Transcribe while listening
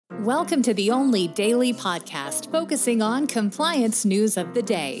Welcome to the only daily podcast focusing on compliance news of the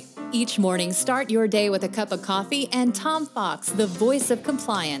day. Each morning, start your day with a cup of coffee and Tom Fox, the voice of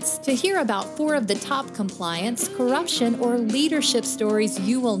compliance, to hear about 4 of the top compliance, corruption, or leadership stories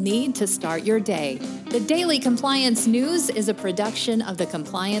you will need to start your day. The Daily Compliance News is a production of the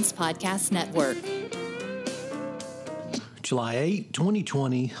Compliance Podcast Network. July 8,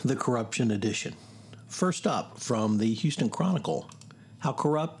 2020, the Corruption Edition. First up, from the Houston Chronicle. How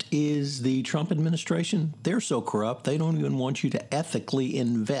corrupt is the Trump administration? They're so corrupt, they don't even want you to ethically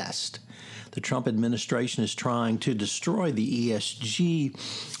invest. The Trump administration is trying to destroy the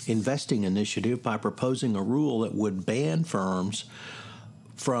ESG investing initiative by proposing a rule that would ban firms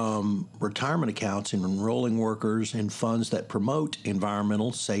from retirement accounts and enrolling workers in funds that promote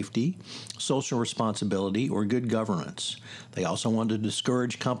environmental safety, social responsibility, or good governance. They also want to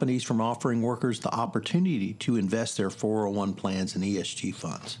discourage companies from offering workers the opportunity to invest their 401 plans in ESG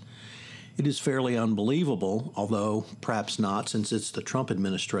funds. It is fairly unbelievable, although perhaps not since it's the Trump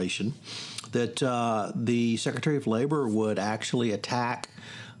administration, that the Secretary of Labor would actually attack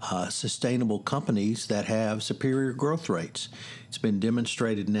sustainable companies that have superior growth rates. It's been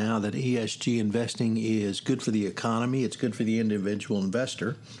demonstrated now that ESG investing is good for the economy. It's good for the individual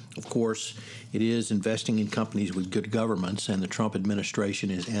investor. Of course, it is investing in companies with good governance, and the Trump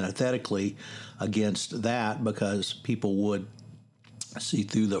administration is antithetically against that because people would see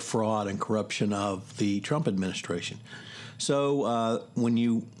through the fraud and corruption of the Trump administration. So when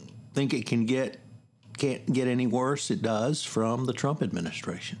you think it can't get any worse, it does from the Trump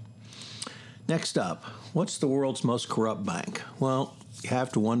administration. Next up, what's the world's most corrupt bank? Well, you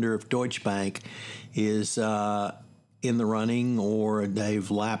have to wonder if Deutsche Bank is in the running or they've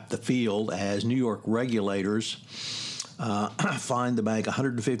lapped the field as New York regulators fined the bank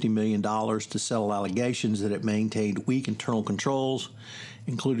 $150 million to settle allegations that it maintained weak internal controls,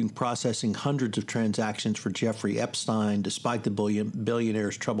 including processing hundreds of transactions for Jeffrey Epstein, despite the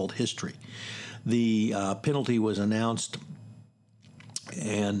billionaire's troubled history. The penalty was announced,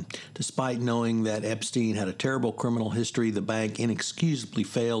 and despite knowing that Epstein had a terrible criminal history, the bank inexcusably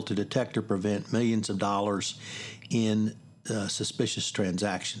failed to detect or prevent millions of dollars in suspicious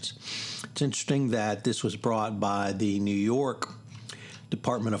transactions. It's interesting that this was brought by the New York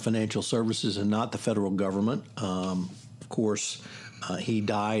Department of Financial Services and not the federal government. Of course, he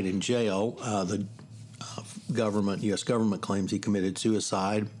died in jail. The U.S. government claims he committed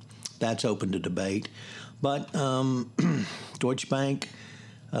suicide. That's open to debate. But Deutsche Bank,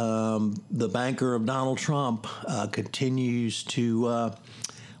 the banker of Donald Trump, continues to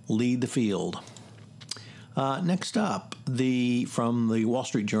lead the field. Next up, from the Wall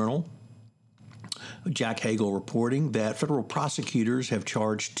Street Journal, Jack Hagel reporting that federal prosecutors have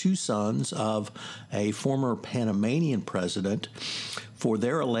charged 2 sons of a former Panamanian president for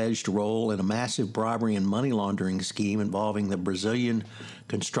their alleged role in a massive bribery and money laundering scheme involving the Brazilian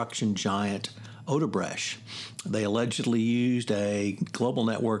construction giant Odebrecht. They allegedly used a global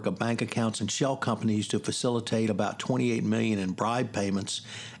network of bank accounts and shell companies to facilitate about $28 million in bribe payments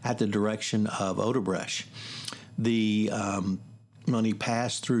at the direction of Odebrecht. The money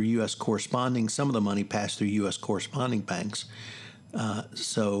passed through some of the money passed through U.S. corresponding banks.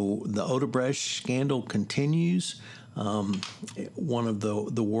 So the Odebrecht scandal continues, one of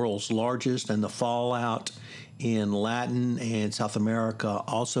the world's largest, and the fallout in Latin and South America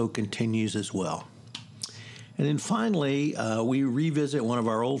also continues as well. And then finally, we revisit one of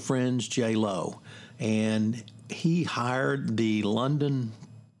our old friends, J. Lo, and he hired the London-based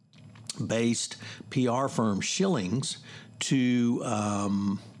PR firm Schillings to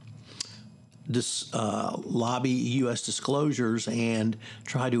lobby U.S. disclosures and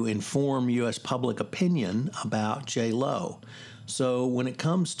try to inform U.S. public opinion about J. Lo. So when it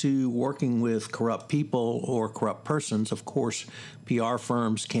comes to working with corrupt people or corrupt persons, of course, PR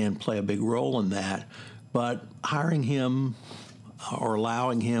firms can play a big role in that. But hiring him or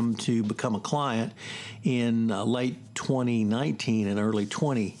allowing him to become a client in late 2019 and early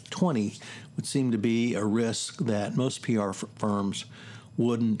 2020 would seem to be a risk that most PR firms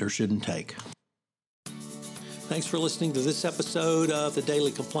wouldn't or shouldn't take. Thanks for listening to this episode of the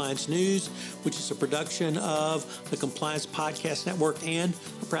Daily Compliance News, which is a production of the Compliance Podcast Network and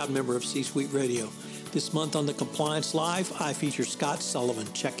a proud member of C-Suite Radio. This month on the Compliance Live, I feature Scott Sullivan.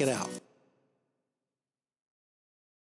 Check it out.